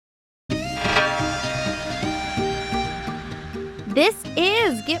This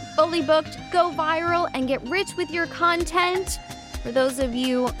is Get Fully Booked, Go Viral, and Get Rich with Your Content. For those of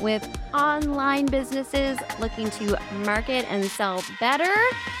you with online businesses looking to market and sell better,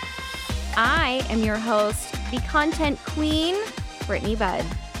 I am your host, the content queen, Brittany Budd.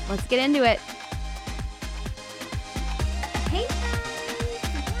 Let's get into it. Hey guys!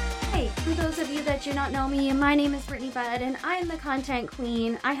 Hi! For those of you that do not know me, my name is Brittany Budd and I'm the content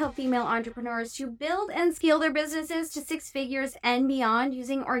queen. I help female entrepreneurs to build and scale their businesses to 6 figures and beyond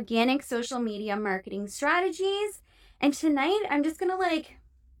using organic social media marketing strategies. And tonight I'm just gonna kind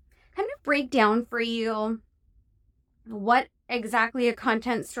of break down for you what exactly a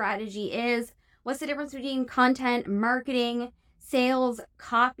content strategy is. What's the difference between content, marketing, sales,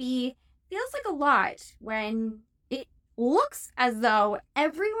 copy? Feels like a lot when it looks as though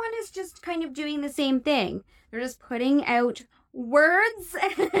everyone is just kind of doing the same thing. They're just putting out words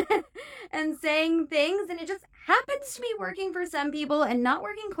and saying things, and it just happens to be working for some people and not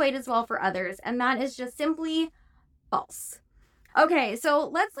working quite as well for others. And that is just simply false. Okay, so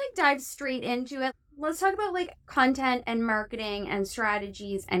let's dive straight into it. Let's talk about content and marketing and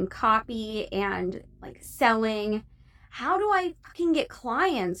strategies and copy and selling. How do I fucking get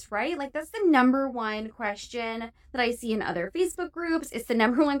clients, right? That's the number one question that I see in other Facebook groups. It's the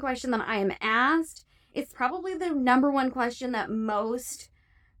number one question that I am asked. It's probably the number one question that most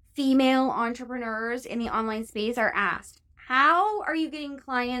female entrepreneurs in the online space are asked. How are you getting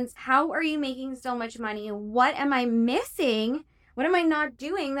clients? How are you making so much money? What am I missing? What am I not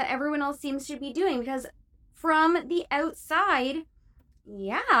doing that everyone else seems to be doing? Because from the outside,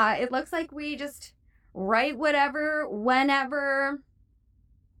 yeah, it looks like we just write whatever, whenever,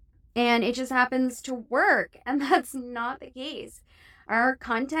 and it just happens to work. And that's not the case. Our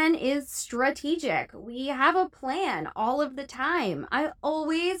content is strategic. We have a plan all of the time. I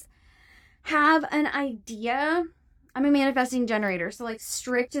always have an idea. I'm a manifesting generator, so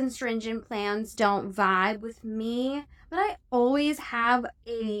strict and stringent plans don't vibe with me, but I always have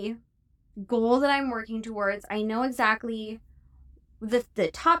a goal that I'm working towards. I know exactly the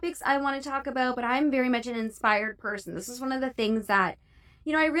topics I want to talk about, but I'm very much an inspired person. This is one of the things that,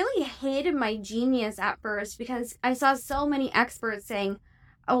 I really hated my genius at first because I saw so many experts saying,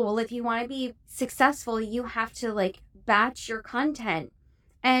 oh, well, if you want to be successful, you have to batch your content.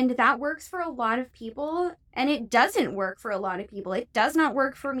 And that works for a lot of people, and it doesn't work for a lot of people. It does not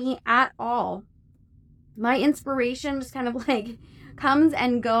work for me at all. My inspiration just kind of comes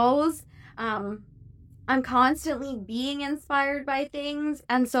and goes. I'm constantly being inspired by things.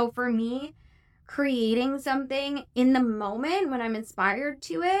 And so for me, creating something in the moment when I'm inspired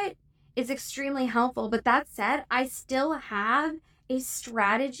to it is extremely helpful. But that said, I still have a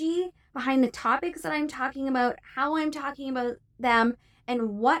strategy behind the topics that I'm talking about, how I'm talking about them,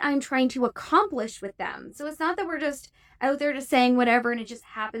 and what I'm trying to accomplish with them. So it's not that we're just out there just saying whatever and it just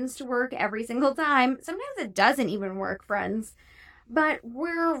happens to work every single time. Sometimes it doesn't even work, friends. But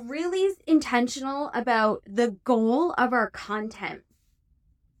we're really intentional about the goal of our content.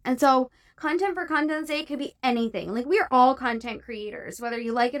 And so content for content's sake could be anything. We're all content creators, whether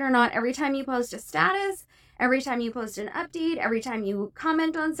you like it or not. Every time you post a status, every time you post an update, every time you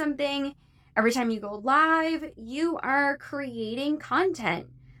comment on something, every time you go live, you are creating content.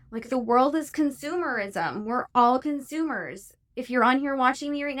 The world is consumerism. We're all consumers. If you're on here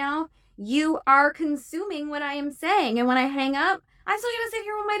watching me right now, you are consuming what I am saying. And when I hang up, I still gotta sit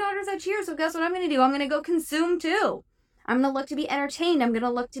here with my daughters at cheer. So guess what I'm gonna do? I'm gonna go consume too. I'm gonna look to be entertained. I'm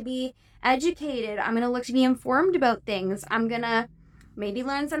gonna look to be educated. I'm gonna look to be informed about things. I'm gonna maybe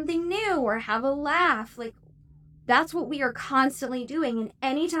learn something new or have a laugh. That's what we are constantly doing. And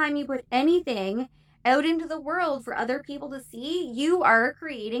anytime you put anything out into the world for other people to see, you are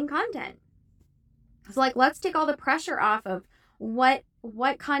creating content. So let's take all the pressure off of what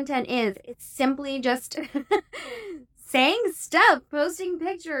content is. It's simply just saying stuff, posting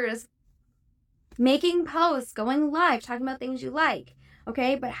pictures, making posts, going live, talking about things you like.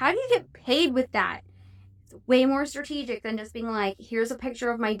 Okay, but how do you get paid with that? It's way more strategic than just being here's a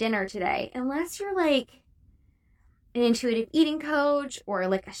picture of my dinner today. Unless you're an intuitive eating coach or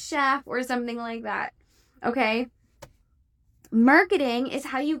a chef or something like that. Okay? Marketing is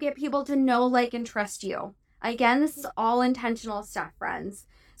how you get people to know, like, and trust you. Again, this is all intentional stuff, friends.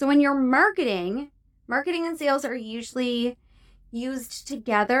 So when you're marketing and sales are usually used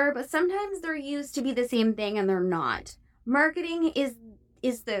together, but sometimes they're used to be the same thing and they're not. Marketing is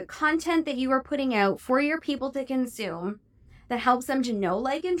the content that you are putting out for your people to consume that helps them to know,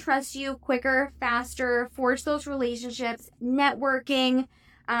 like, and trust you quicker, faster, forge those relationships, networking,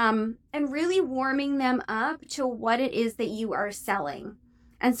 and really warming them up to what it is that you are selling.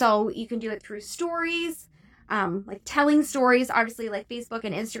 And so you can do it through stories. like telling stories, obviously like Facebook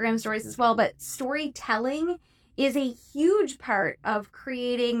and Instagram stories as well, but storytelling is a huge part of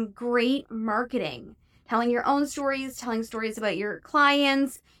creating great marketing. Telling your own stories, telling stories about your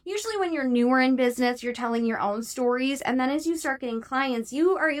clients. Usually when you're newer in business, you're telling your own stories. And then as you start getting clients,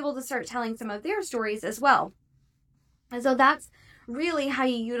 you are able to start telling some of their stories as well. And so that's really how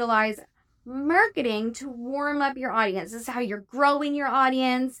you utilize marketing to warm up your audience. This is how you're growing your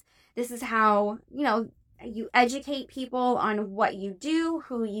audience. This is how, you educate people on what you do,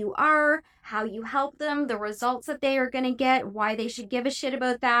 who you are, how you help them, the results that they are going to get, why they should give a shit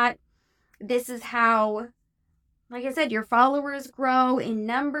about that. This is how, like I said, your followers grow in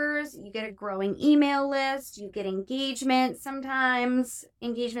numbers. You get a growing email list. You get engagement. Sometimes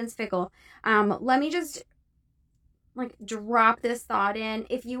engagement's fickle. Let me just drop this thought in.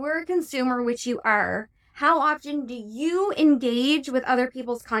 If you were a consumer, which you are, how often do you engage with other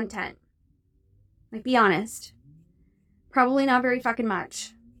people's content? Be honest. Probably not very fucking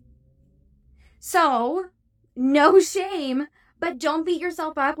much. So, no shame. But don't beat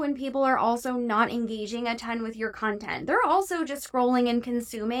yourself up when people are also not engaging a ton with your content. They're also just scrolling and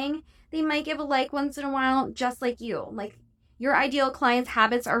consuming. They might give a like once in a while, just like you. Your ideal client's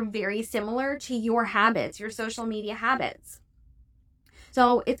habits are very similar to your habits, your social media habits.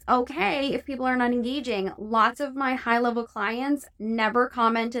 So it's okay if people are not engaging. Lots of my high-level clients never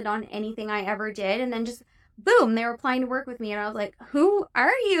commented on anything I ever did. And then just, boom, they were applying to work with me. And I was like, who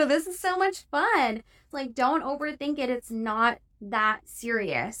are you? This is so much fun. Don't overthink it. It's not that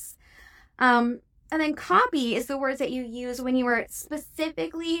serious. And then copy is the words that you use when you are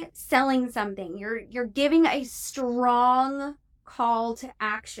specifically selling something. You're giving a strong call to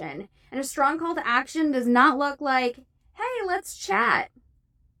action. And a strong call to action does not look like, hey, let's chat.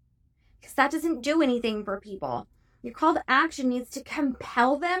 Because that doesn't do anything for people. Your call to action needs to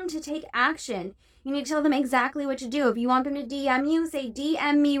compel them to take action. You need to tell them exactly what to do. If you want them to DM you, say,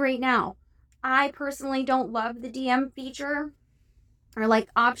 DM me right now. I personally don't love the DM feature or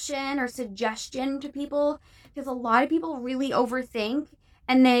option or suggestion to people, because a lot of people really overthink,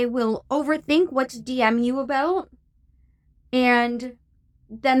 and they will overthink what to DM you about, and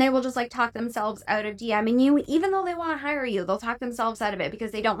then they will just talk themselves out of DMing you. Even though they want to hire you, they'll talk themselves out of it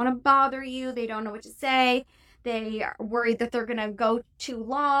because they don't want to bother you. They don't know what to say. They are worried that they're going to go too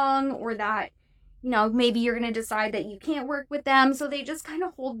long, or that, maybe you're going to decide that you can't work with them. So they just kind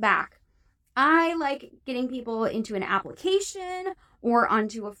of hold back. I like getting people into an application or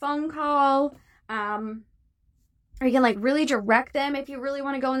onto a phone call. Or you can really direct them if you really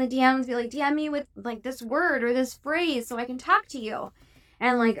want to go in the DMs. Be DM me with this word or this phrase so I can talk to you.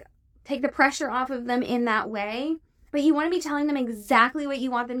 And take the pressure off of them in that way. But you want to be telling them exactly what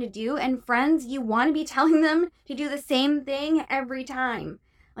you want them to do. And friends, you want to be telling them to do the same thing every time.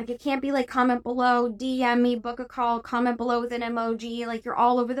 It can't be comment below, DM me, book a call, comment below with an emoji. You're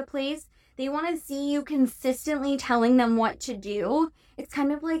all over the place. They want to see you consistently telling them what to do. It's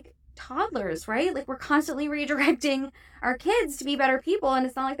kind of like toddlers, right? We're constantly redirecting our kids to be better people. And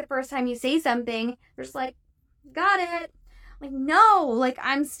it's not the first time you say something, they're just got it. No,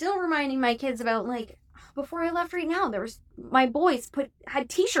 I'm still reminding my kids about, before I left right now, there was, my boys had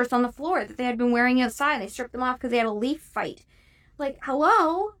t-shirts on the floor that they had been wearing outside. They stripped them off because they had a leaf fight.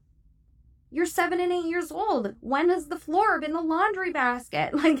 Hello? You're 7 and 8 years old. When has the floor been the laundry basket?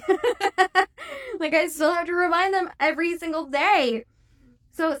 I still have to remind them every single day.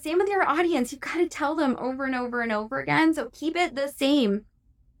 So same with your audience. You got to tell them over and over and over again. So keep it the same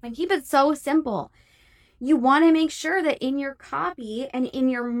and keep it so simple. You want to make sure that in your copy and in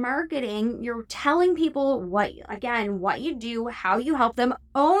your marketing, you're telling people what you do, how you help them.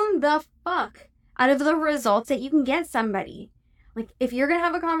 Own the fuck out of the results that you can get somebody. If you're going to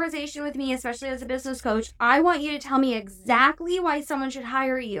have a conversation with me, especially as a business coach, I want you to tell me exactly why someone should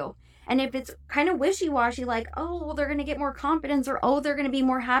hire you. And if it's kind of wishy-washy, they're going to get more confidence, or, they're going to be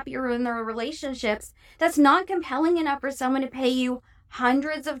more happier in their relationships, that's not compelling enough for someone to pay you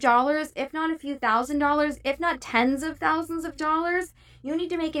hundreds of dollars, if not a few $1,000s, if not tens of thousands of dollars. You need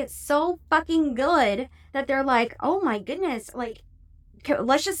to make it so fucking good that they're oh my goodness,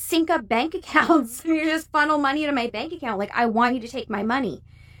 let's just sync up bank accounts. You just funnel money to my bank account. I want you to take my money.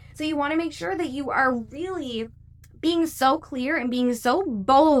 So you want to make sure that you are really being so clear and being so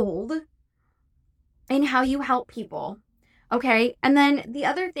bold in how you help people. Okay. And then the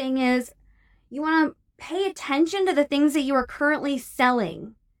other thing is you want to pay attention to the things that you are currently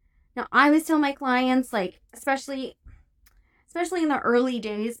selling. Now, I always tell my clients, especially in the early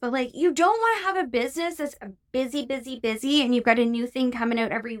days, but you don't want to have a business that's busy, and you've got a new thing coming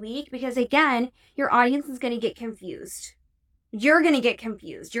out every week, because again, your audience is going to get confused. you're going to get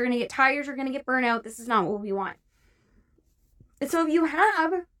confused. You're going to get tired. You're going to get burnt out. This is not what we want. And so if you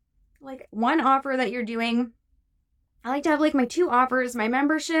have like one offer that you're doing, I like to have like my 2 offers, my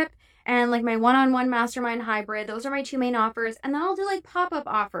membership and like my one-on-one mastermind hybrid. Those are my 2 main offers. And then I'll do like pop-up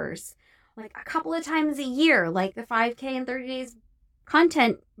offers like a couple of times a year, like the 5K in 30 days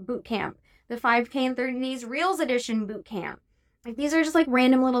content bootcamp, the 5K in 30 days Reels edition bootcamp. Like these are just like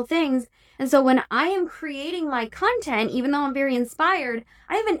random little things. And so when I am creating my content, even though I'm very inspired,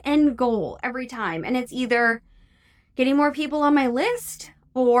 I have an end goal every time. And it's either getting more people on my list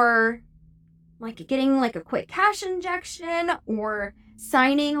or like getting like a quick cash injection or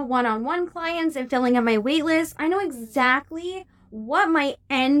signing one-on-one clients and filling up my wait list. I know exactly what my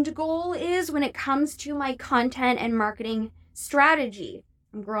end goal is when it comes to my content and marketing strategy.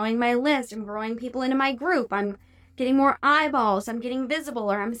 I'm growing my list. I'm growing people into my group. I'm getting more eyeballs. I'm getting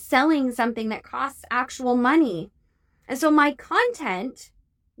visible, or I'm selling something that costs actual money. And so my content,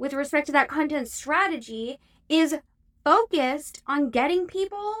 with respect to that content strategy, is focused on getting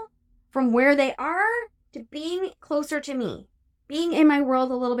people from where they are to being closer to me, being in my world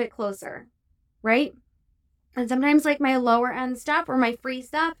a little bit closer, right? And sometimes like my lower end stuff or my free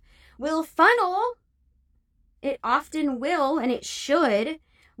stuff will funnel, it often will, and it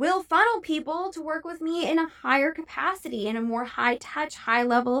will funnel people to work with me in a higher capacity, in a more high touch, high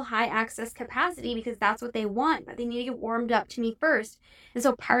level, high access capacity, because that's what they want. But they need to get warmed up to me first. And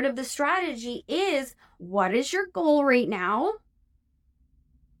so part of the strategy is, what is your goal right now?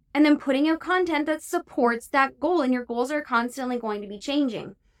 And then putting out content that supports that goal. And your goals are constantly going to be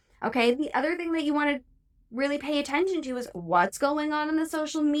changing. Okay. The other thing that you want to really pay attention to is what's going on in the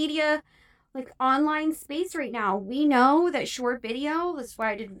social media, like online space right now. We know that short video, that's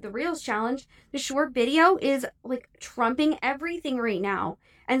why I did the Reels challenge, the short video is like trumping everything right now.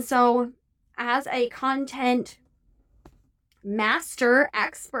 And so as a content master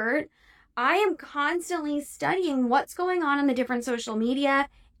expert, I am constantly studying what's going on in the different social media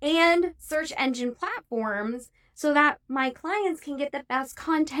and search engine platforms so that my clients can get the best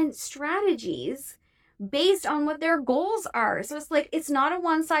content strategies based on what their goals are. So it's like, it's not a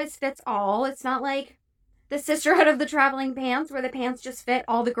one size fits all. It's not like the sisterhood of the traveling pants where the pants just fit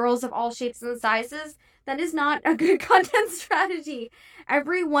all the girls of all shapes and sizes. That is not a good content strategy.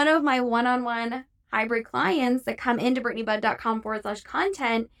 Every one of my one-on-one hybrid clients that come into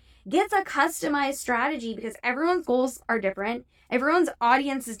brittanybudd.com/content gets a customized strategy because everyone's goals are different. Everyone's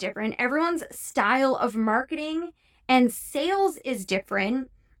audience is different. Everyone's style of marketing and sales is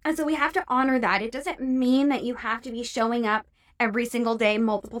different. And so we have to honor that. It doesn't mean that you have to be showing up every single day,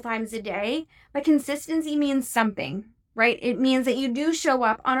 multiple times a day, but consistency means something, right? It means that you do show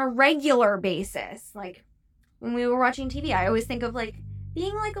up on a regular basis. Like when we were watching TV, I always think of like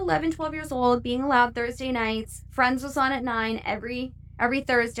being like 11, 12 years old, being allowed Thursday nights. Friends was on at 9 every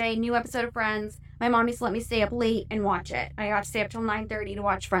Thursday, new episode of Friends. My mom used to let me stay up late and watch it. I got to stay up till 9:30 to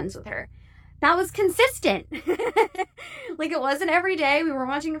watch Friends with her. That was consistent. Like it wasn't every day. We were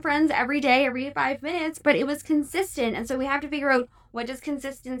watching Friends every day, every 5 minutes, but it was consistent. And so we have to figure out, what does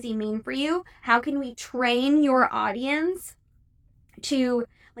consistency mean for you? How can we train your audience to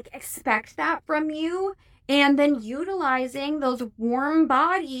like expect that from you? And then utilizing those warm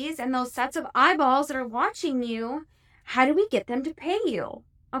bodies and those sets of eyeballs that are watching you, how do we get them to pay you?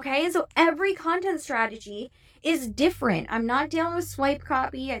 Okay, so every content strategy is different. I'm not dealing with swipe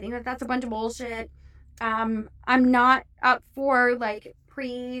copy. I think that that's a bunch of bullshit. I'm not up for like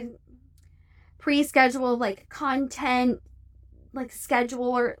pre-schedule like content like schedule,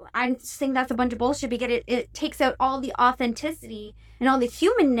 or I just think that's a bunch of bullshit because it takes out all the authenticity and all the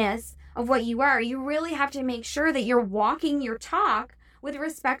humanness of what you are. You really have to make sure that you're walking your talk with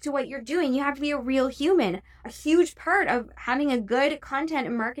respect to what you're doing. You have to be a real human. A huge part of having a good content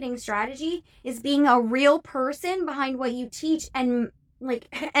and marketing strategy is being a real person behind what you teach and like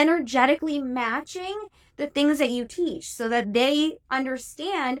energetically matching the things that you teach so that they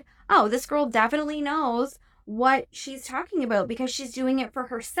understand, oh, this girl definitely knows what she's talking about because she's doing it for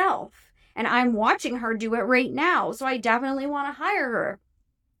herself. And I'm watching her do it right now. So I definitely want to hire her.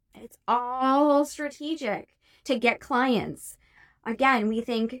 It's all strategic to get clients. Again, we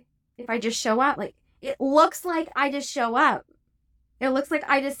think if I just show up, like it looks like I just show up. It looks like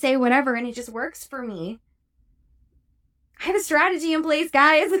I just say whatever and it just works for me. I have a strategy in place,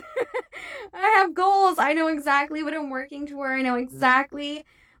 guys. I have goals. I know exactly what I'm working toward. I know exactly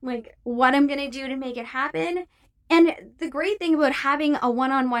like what I'm going to do to make it happen. And the great thing about having a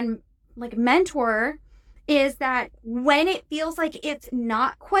one-on-one like mentor is that when it feels like it's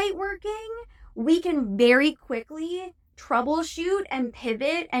not quite working, we can very quickly troubleshoot and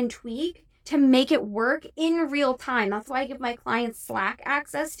pivot and tweak to make it work in real time. That's why I give my clients Slack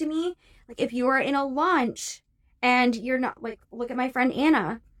access to me. Like if you are in a launch and you're not, like, look at my friend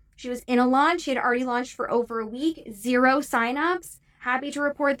Anna. She was in a launch. She had already launched for over a week, 0 signups. Happy to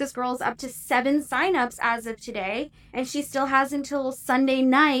report this girl's up to 7 signups as of today. And she still has until Sunday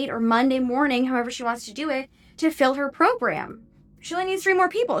night or Monday morning, however she wants to do it, to fill her program. She only needs 3 more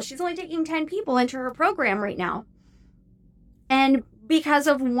people. She's only taking 10 people into her program right now. And because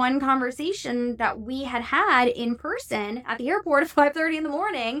of one conversation that we had in person at the airport at 5:30 in the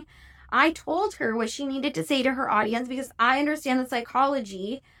morning, I told her what she needed to say to her audience, because I understand the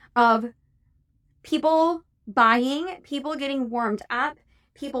psychology of people buying, people getting warmed up,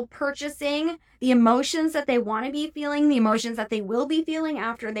 people purchasing, the emotions that they want to be feeling, the emotions that they will be feeling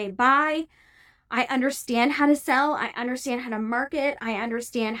after they buy. I understand how to sell. I understand how to market. I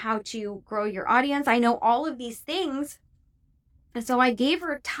understand how to grow your audience. I know all of these things. And so I gave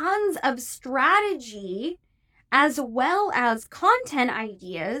her tons of strategy as well as content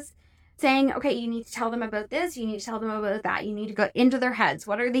ideas, saying, okay, you need to tell them about this. You need to tell them about that. You need to go into their heads.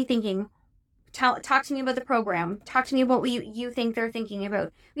 What are they thinking? Talk to me about the program. Talk to me about what you think they're thinking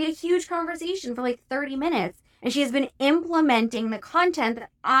about. We had a huge conversation for like 30 minutes. And she has been implementing the content that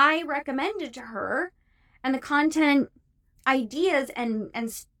I recommended to her, and the content ideas and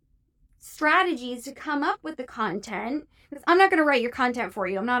strategies to come up with the content. Because I'm not going to write your content for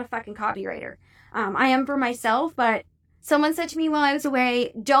you. I'm not a fucking copywriter. I am for myself, but someone said to me while I was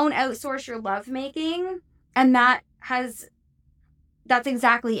away, don't outsource your lovemaking. And that's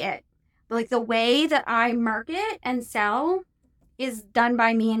exactly it. Like the way that I market and sell is done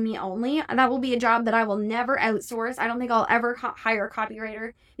by me and me only. That will be a job that I will never outsource. I don't think I'll ever hire a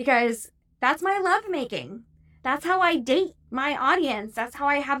copywriter, because that's my lovemaking. That's how I date my audience. That's how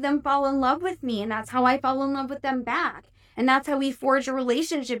I have them fall in love with me. And that's how I fall in love with them back. And that's how we forge a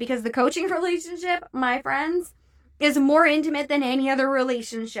relationship, because the coaching relationship, my friends, is more intimate than any other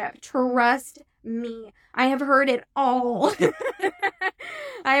relationship. Trust me. I have heard it all.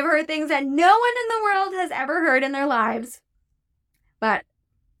 I have heard things that no one in the world has ever heard in their lives. But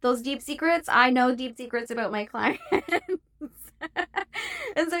those deep secrets, I know deep secrets about my clients.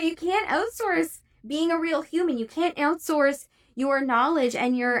 And so you can't outsource being a real human. You can't outsource your knowledge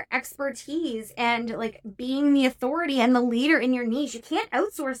and your expertise and like being the authority and the leader in your niche. You can't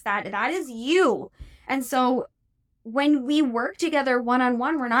outsource that. That is you. And so when we work together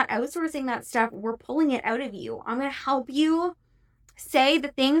one-on-one, we're not outsourcing that stuff. We're pulling it out of you. I'm going to help you say the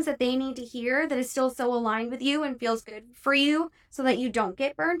things that they need to hear that is still so aligned with you and feels good for you, so that you don't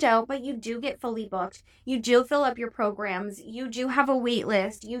get burnt out, but you do get fully booked. You do fill up your programs. You do have a wait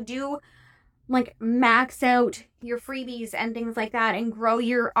list. You do like max out your freebies and things like that, and grow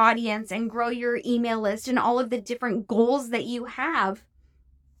your audience and grow your email list and all of the different goals that you have.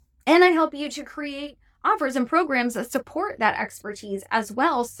 And I help you to create offers and programs that support that expertise as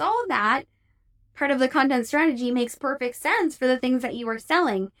well, so that part of the content strategy makes perfect sense for the things that you are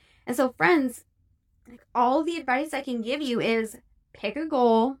selling. And so friends, all the advice I can give you is pick a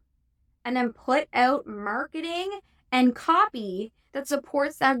goal and then put out marketing and copy that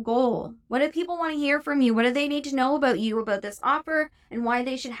supports that goal. What do people want to hear from you? What do they need to know about you, about this offer, and why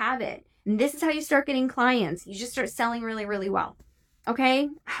they should have it? And this is how you start getting clients. You just start selling really, really well. Okay?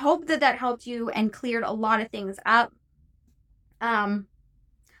 I hope that helped you and cleared a lot of things up.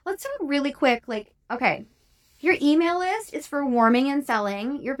 Let's talk really quick. Okay, your email list is for warming and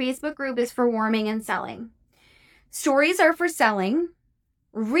selling. Your Facebook group is for warming and selling. Stories are for selling.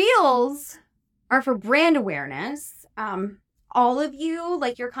 Reels are for brand awareness. All of you,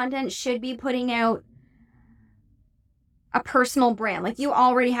 like, your content should be putting out a personal brand. Like, you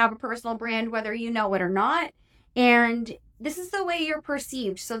already have a personal brand, whether you know it or not. And this is the way you're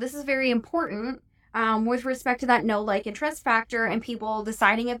perceived. So this is very important with respect to that know, like, and trust factor and people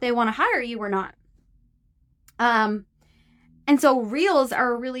deciding if they want to hire you or not. And so reels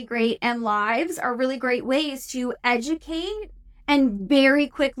are really great, and lives are really great ways to educate and very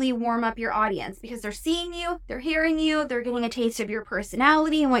quickly warm up your audience, because they're seeing you, they're hearing you, they're getting a taste of your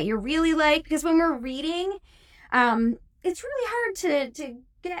personality and what you're really like. Because when we're reading, it's really hard to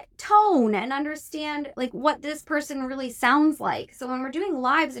get tone and understand like what this person really sounds like. So when we're doing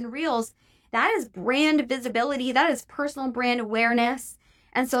lives and reels, that is brand visibility, that is personal brand awareness.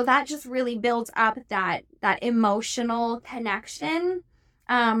 And so that just really builds up that emotional connection.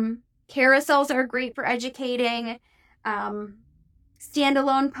 Carousels are great for educating.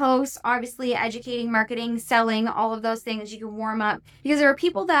 Standalone posts, obviously educating, marketing, selling, all of those things you can warm up, because there are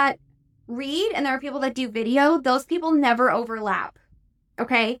people that read and there are people that do video. Those people never overlap.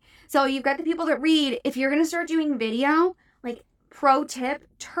 Okay. So you've got the people that read. If you're going to start doing video, like, pro tip,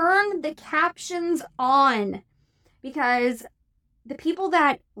 turn the captions on, because the people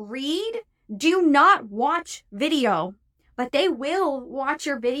that read do not watch video, but they will watch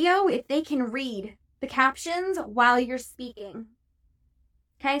your video if they can read the captions while you're speaking.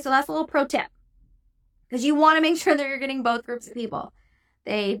 Okay, so that's a little pro tip, because you want to make sure that you're getting both groups of people.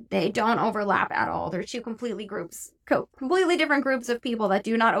 They don't overlap at all. They're two completely different groups of people that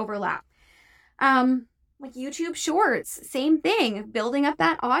do not overlap. Like YouTube Shorts, same thing. Building up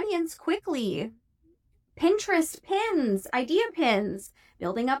that audience quickly. Pinterest pins, idea pins,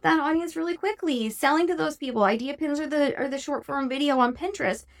 building up that audience really quickly, selling to those people. Idea pins are the short form video on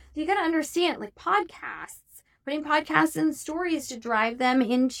Pinterest. So you got to understand, like podcasts, putting podcasts in stories to drive them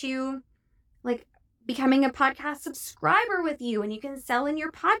into like becoming a podcast subscriber with you, and you can sell in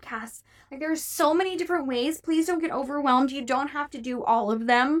your podcast. Like there's so many different ways. Please don't get overwhelmed. You don't have to do all of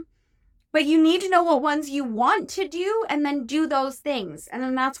them, but you need to know what ones you want to do and then do those things. And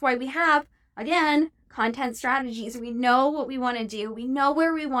then that's why we have, again, content strategies. We know what we want to do. We know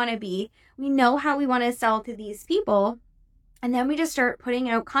where we want to be. We know how we want to sell to these people. And then we just start putting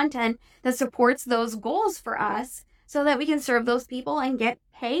out content that supports those goals for us so that we can serve those people and get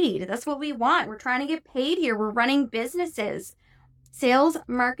paid. That's what we want. We're trying to get paid here. We're running businesses. Sales,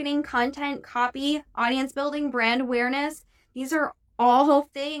 marketing, content, copy, audience building, brand awareness. These are all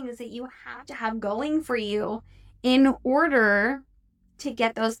things that you have to have going for you in order to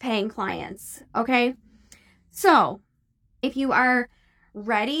get those paying clients. Okay. So if you are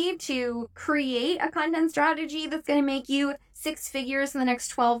ready to create a content strategy that's going to make you 6 figures in the next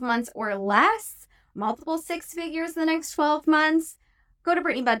 12 months or less, multiple 6 figures in the next 12 months, go to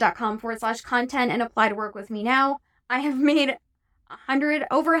BrittanyBudd.com/content and apply to work with me now. I have made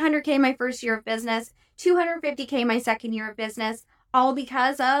over 100K my first year of business, 250K my second year of business, all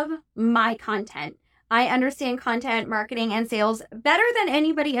because of my content. I understand content, marketing, and sales better than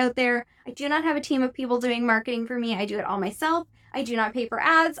anybody out there. I do not have a team of people doing marketing for me. I do it all myself. I do not pay for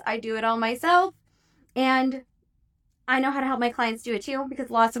ads. I do it all myself. And I know how to help my clients do it too, because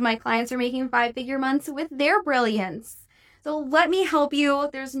lots of my clients are making 5-figure months with their brilliance. So let me help you.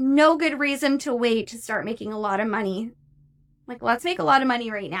 There's no good reason to wait to start making a lot of money. Like, let's make a lot of money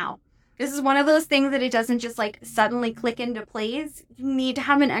right now. This is one of those things that it doesn't just like suddenly click into place. You need to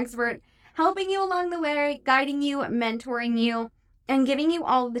have an expert helping you along the way, guiding you, mentoring you, and giving you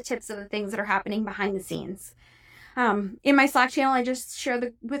all of the tips of the things that are happening behind the scenes. In my Slack channel, I just share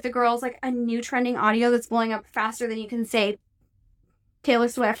with the girls like a new trending audio that's blowing up faster than you can say Taylor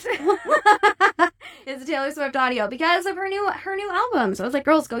Swift. It's a Taylor Swift audio because of her new album. So I was like,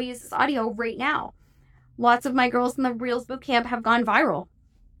 girls, go use this audio right now. Lots of my girls in the Reels Bootcamp have gone viral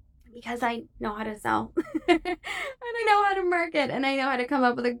because I know how to sell and I know how to market and I know how to come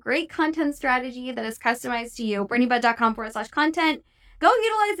up with a great content strategy that is customized to you. BrittanyBudd.com/content. Go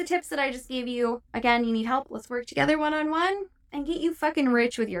utilize the tips that I just gave you. Again, you need help. Let's work together one-on-one and get you fucking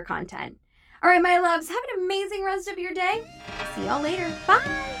rich with your content. All right, my loves, have an amazing rest of your day. See y'all later. Bye.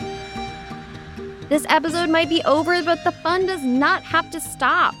 This episode might be over, but the fun does not have to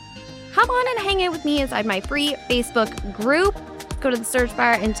stop. Hop on and hang out with me inside my free Facebook group. Go to the search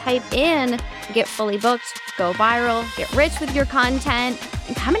bar and type in Get Fully Booked, Go Viral, Get Rich with Your Content,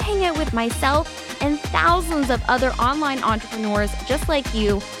 and come and hang out with myself and thousands of other online entrepreneurs just like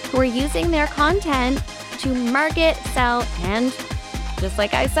you who are using their content to market, sell, and just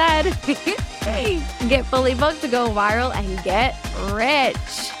like I said, get fully booked to go viral and get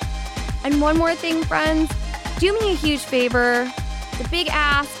rich. And one more thing, friends, do me a huge favor. It's a big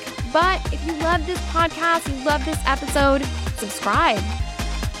ask, but if you love this podcast, you love this episode, subscribe.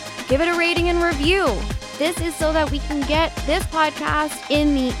 Give it a rating and review. This is so that we can get this podcast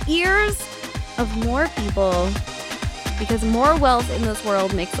in the ears of more people, because more wealth in this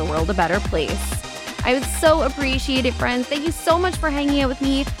world makes the world a better place. I would so appreciate it, friends. Thank you so much for hanging out with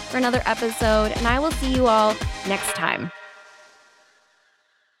me for another episode, and I will see you all next time.